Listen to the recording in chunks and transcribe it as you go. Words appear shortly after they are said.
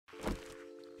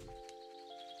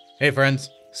Hey friends,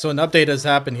 so an update has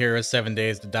happened here with 7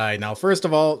 Days to Die. Now first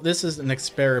of all, this is an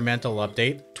experimental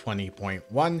update,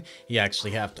 20.1. You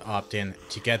actually have to opt in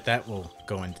to get that. We'll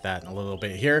go into that in a little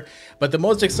bit here. But the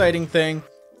most exciting thing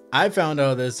I found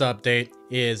out of this update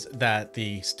is that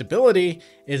the stability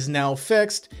is now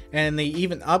fixed, and they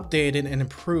even updated and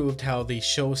improved how the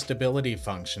show stability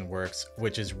function works,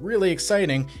 which is really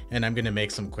exciting, and I'm going to make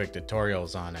some quick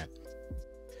tutorials on it.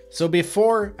 So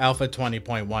before Alpha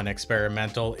 20.1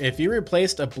 experimental, if you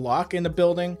replaced a block in a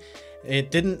building,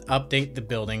 it didn't update the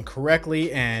building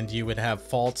correctly and you would have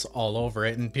faults all over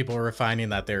it, and people were finding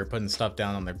that they were putting stuff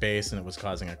down on their base and it was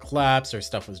causing a collapse, or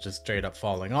stuff was just straight up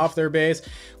falling off their base,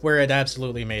 where it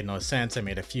absolutely made no sense. I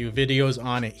made a few videos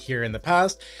on it here in the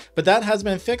past, but that has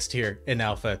been fixed here in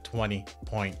Alpha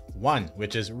 20.1,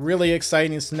 which is really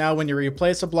exciting. So now when you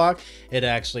replace a block, it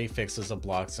actually fixes the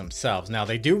blocks themselves. Now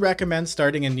they do recommend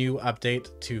starting a new update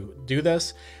to do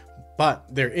this, but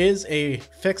there is a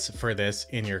fix for this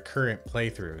in your current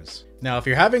playthroughs. Now, if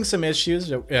you're having some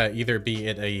issues, either be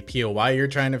it a POI you're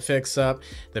trying to fix up,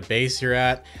 the base you're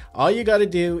at, all you got to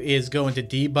do is go into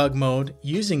debug mode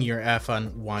using your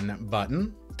F1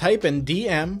 button, type in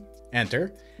DM,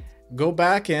 enter, go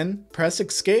back in, press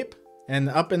escape, and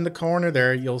up in the corner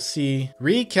there, you'll see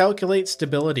recalculate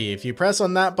stability. If you press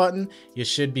on that button, you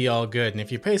should be all good. And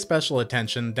if you pay special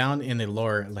attention, down in the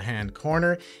lower hand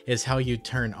corner is how you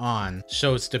turn on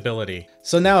show stability.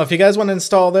 So now if you guys want to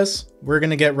install this, we're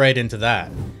going to get right into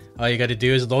that. All you got to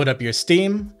do is load up your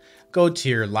Steam, go to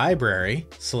your library,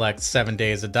 select 7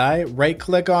 Days to Die, right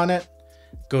click on it,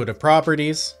 go to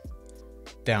properties,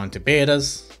 down to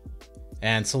betas,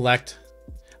 and select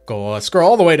scroll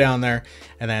all the way down there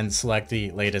and then select the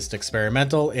latest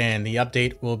experimental, and the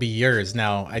update will be yours.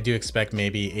 Now, I do expect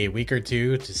maybe a week or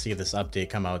two to see this update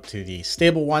come out to the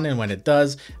stable one, and when it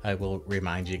does, I will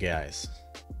remind you guys.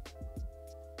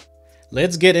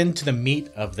 Let's get into the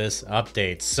meat of this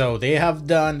update. So they have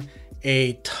done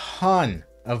a ton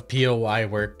of POI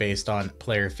work based on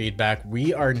player feedback.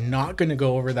 We are not going to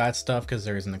go over that stuff because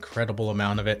there's an incredible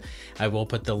amount of it. I will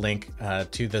put the link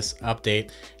to this update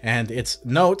and its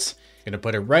notes. I'm going to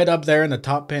put it right up there in the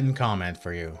top pinned comment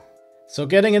for you. So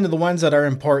getting into the ones that are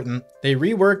important, they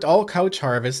reworked all couch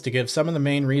harvest to give some of the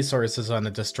main resources on the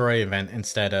destroy event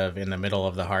instead of in the middle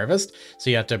of the harvest.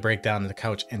 So you have to break down the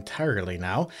couch entirely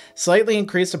now. Slightly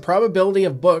increased the probability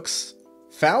of books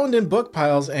found in book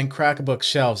piles and crack book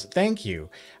shelves. Thank you.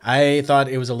 I thought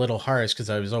it was a little harsh because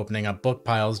I was opening up book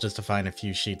piles just to find a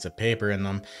few sheets of paper in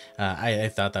them. I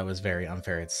thought that was very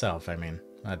unfair itself. I mean,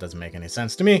 that doesn't make any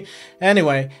sense to me.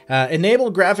 Anyway,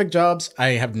 enable graphic jobs.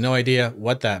 I have no idea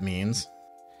what that means.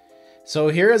 So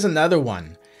here is another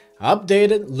one.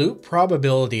 Updated loot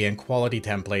probability and quality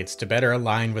templates to better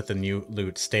align with the new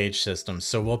LootStage system.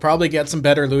 So we'll probably get some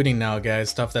better looting now,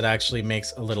 guys. Stuff that actually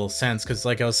makes a little sense. Because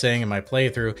like I was saying in my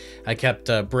playthrough, I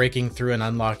kept breaking through and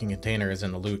unlocking containers,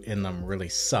 and the loot in them really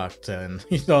sucked. And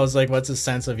I was like, what's the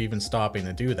sense of even stopping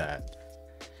to do that?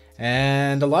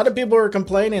 And a lot of people were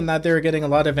complaining that they were getting a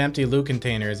lot of empty loot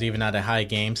containers even at a high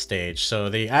game stage. So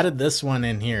they added this one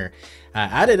in here.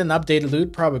 Added an updated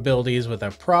loot probabilities with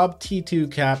a prob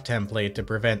T2 cap template to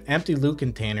prevent empty loot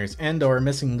containers and or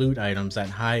missing loot items at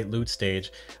high loot stage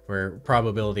where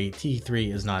probability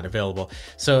T3 is not available.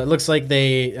 So it looks like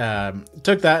they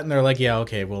took that and they're like, yeah,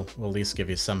 okay, we'll at least give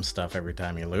you some stuff every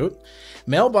time you loot.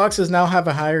 Mailboxes now have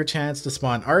a higher chance to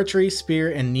spawn archery,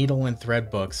 spear, and needle and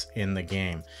thread books in the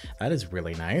game. That is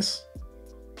really nice.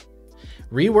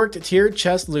 Reworked tiered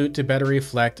chest loot to better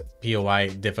reflect POI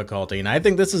difficulty. And I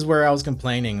think this is where I was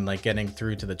complaining, like getting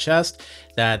through to the chest,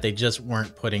 that they just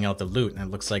weren't putting out the loot. And it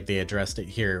looks like they addressed it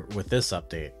here with this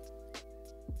update.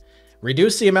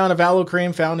 Reduce the amount of aloe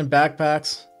cream found in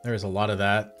backpacks. There's a lot of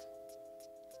that.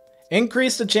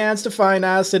 Increase the chance to find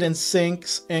acid in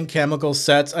sinks and chemical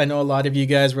sets. I know a lot of you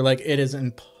guys were like, it is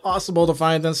impossible to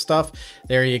find this stuff.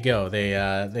 There you go. They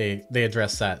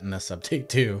addressed that in this update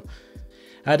too.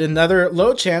 Had another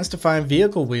low chance to find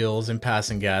vehicle wheels in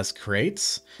passing gas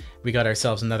crates. We got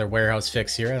ourselves another warehouse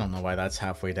fix here. I don't know why that's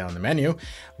halfway down the menu.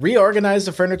 Reorganize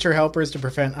the furniture helpers to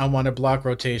prevent unwanted block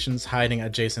rotations, hiding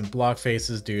adjacent block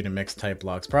faces due to mixed type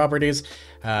blocks properties.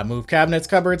 Move cabinets,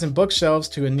 cupboards, and bookshelves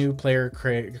to a new player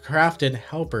crafted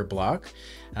helper block.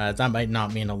 That might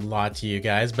not mean a lot to you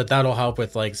guys, but that'll help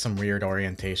with like some weird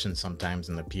orientation sometimes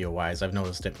in the POIs. I've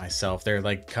noticed it myself. They're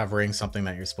like covering something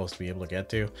that you're supposed to be able to get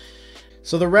to.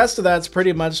 So the rest of that's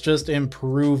pretty much just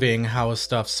improving how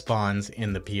stuff spawns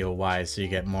in the POI so you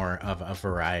get more of a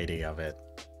variety of it.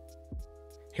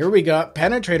 Here we got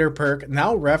Penetrator perk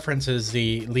now references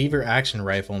the lever action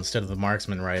rifle instead of the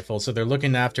marksman rifle. So they're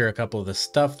looking after a couple of the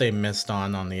stuff they missed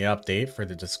on the update for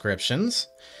the descriptions.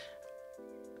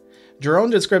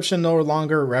 Drone description no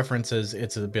longer references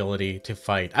its ability to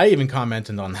fight. I even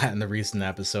commented on that in the recent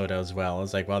episode as well. I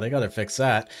was like, well, they gotta fix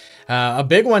that. A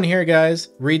big one here, guys.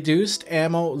 Reduced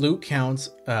ammo loot counts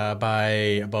by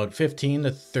about 15 to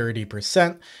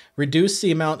 30%. Reduce the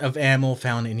amount of ammo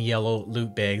found in yellow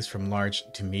loot bags from large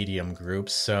to medium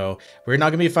groups. So we're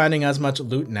not gonna be finding as much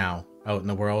loot now out in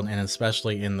the world, and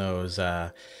especially in those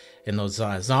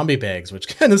zombie bags,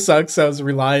 which kind of sucks. I was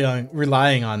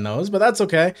relying on those, but that's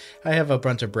okay. I have a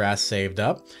bunch of brass saved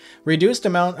up. Reduced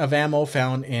amount of ammo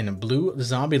found in blue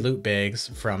zombie loot bags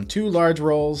from 2 large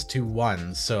rolls to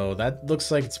 1. So that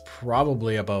looks like it's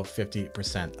probably about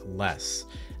 50% less.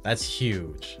 That's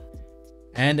huge.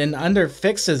 And in under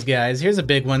fixes, guys, here's a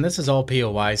big one. This is all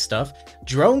POI stuff.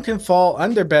 Drone can fall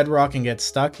under bedrock and get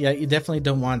stuck. Yeah, you definitely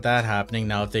don't want that happening.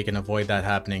 Now, if they can avoid that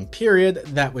happening, period,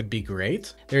 that would be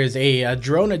great. There's a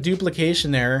drone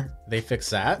duplication error. They fix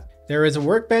that. There is a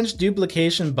workbench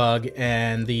duplication bug,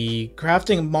 and the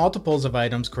crafting multiples of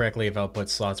items correctly if output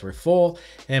slots were full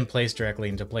and placed directly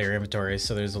into player inventories.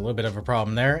 So there's a little bit of a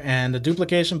problem there. And the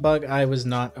duplication bug I was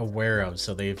not aware of,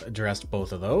 so they've addressed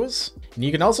both of those. And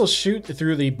you can also shoot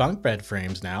through the bunk bed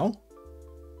frames now.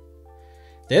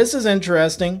 This is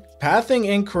interesting. Pathing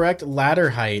incorrect ladder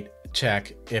height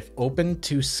check if open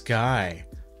to sky.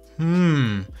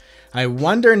 I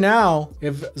wonder now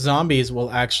if zombies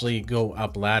will actually go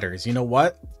up ladders. You know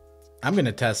what? I'm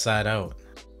gonna test that out.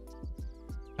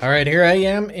 Alright, here I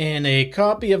am in a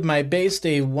copy of my base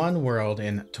day 1 world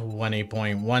in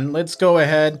 20.1. Let's go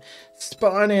ahead,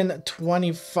 spawn in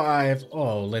 25,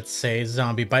 let's say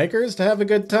zombie bikers to have a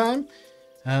good time.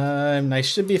 I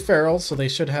should be feral, so they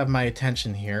should have my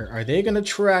attention here. Are they gonna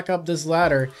track up this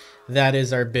ladder? That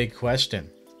is our big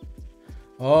question.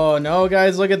 Oh no,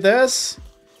 guys, look at this.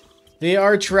 They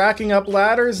are tracking up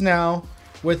ladders now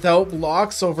without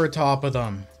blocks over top of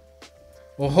them.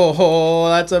 Oh,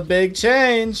 that's a big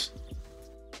change.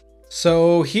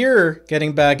 So here,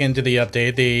 getting back into the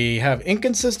update, they have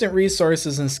inconsistent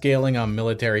resources and scaling on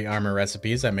military armor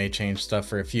recipes. That may change stuff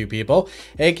for a few people.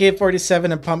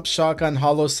 AK-47 and pump shotgun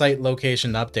Holosight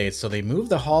location updates. So they moved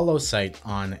the Holosight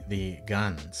on the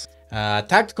guns.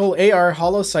 Tactical AR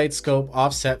Holosight scope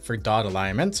offset for dot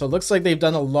alignment. So it looks like they've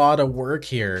done a lot of work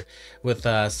here with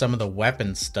some of the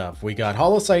weapon stuff. We got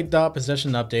Holosight dot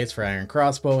position updates for iron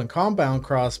crossbow and compound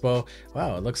crossbow.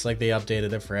 Wow, it looks like they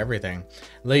updated it for everything.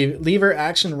 Lever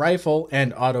action rifle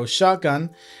and auto shotgun.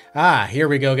 Here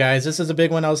we go, guys. This is a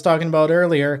big one I was talking about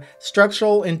earlier.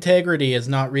 Structural integrity is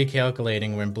not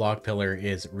recalculating when block pillar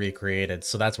is recreated.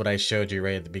 So that's what I showed you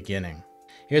right at the beginning.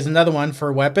 Here's another one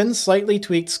for weapons, slightly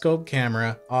tweaked scope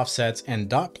camera, offsets, and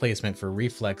dot placement for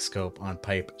reflex scope on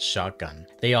pipe shotgun.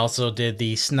 They also did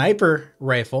the sniper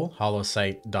rifle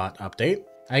Holosight dot update.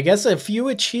 I guess a few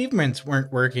achievements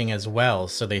weren't working as well,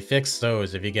 so they fixed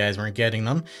those. If you guys weren't getting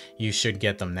them, you should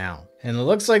get them now. And it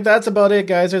looks like that's about it,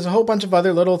 guys. There's a whole bunch of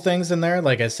other little things in there.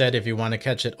 Like I said, if you want to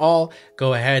catch it all,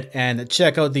 go ahead and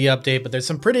check out the update. But there's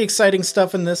some pretty exciting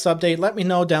stuff in this update. Let me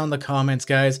know down in the comments,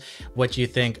 guys, what you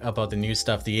think about the new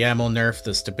stuff. The ammo nerf,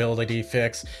 the stability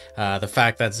fix, the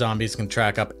fact that zombies can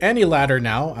track up any ladder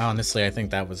now. Honestly, I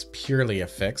think that was purely a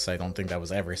fix. I don't think that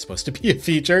was ever supposed to be a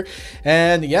feature.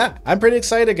 And yeah, I'm pretty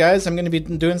excited, guys. I'm going to be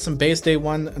doing some base day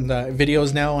 1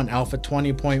 videos now on Alpha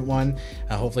 20.1.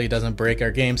 Hopefully it doesn't break our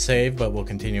game save, but we'll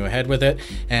continue ahead with it,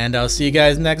 and I'll see you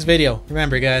guys next video.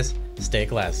 Remember, guys, stay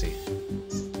classy.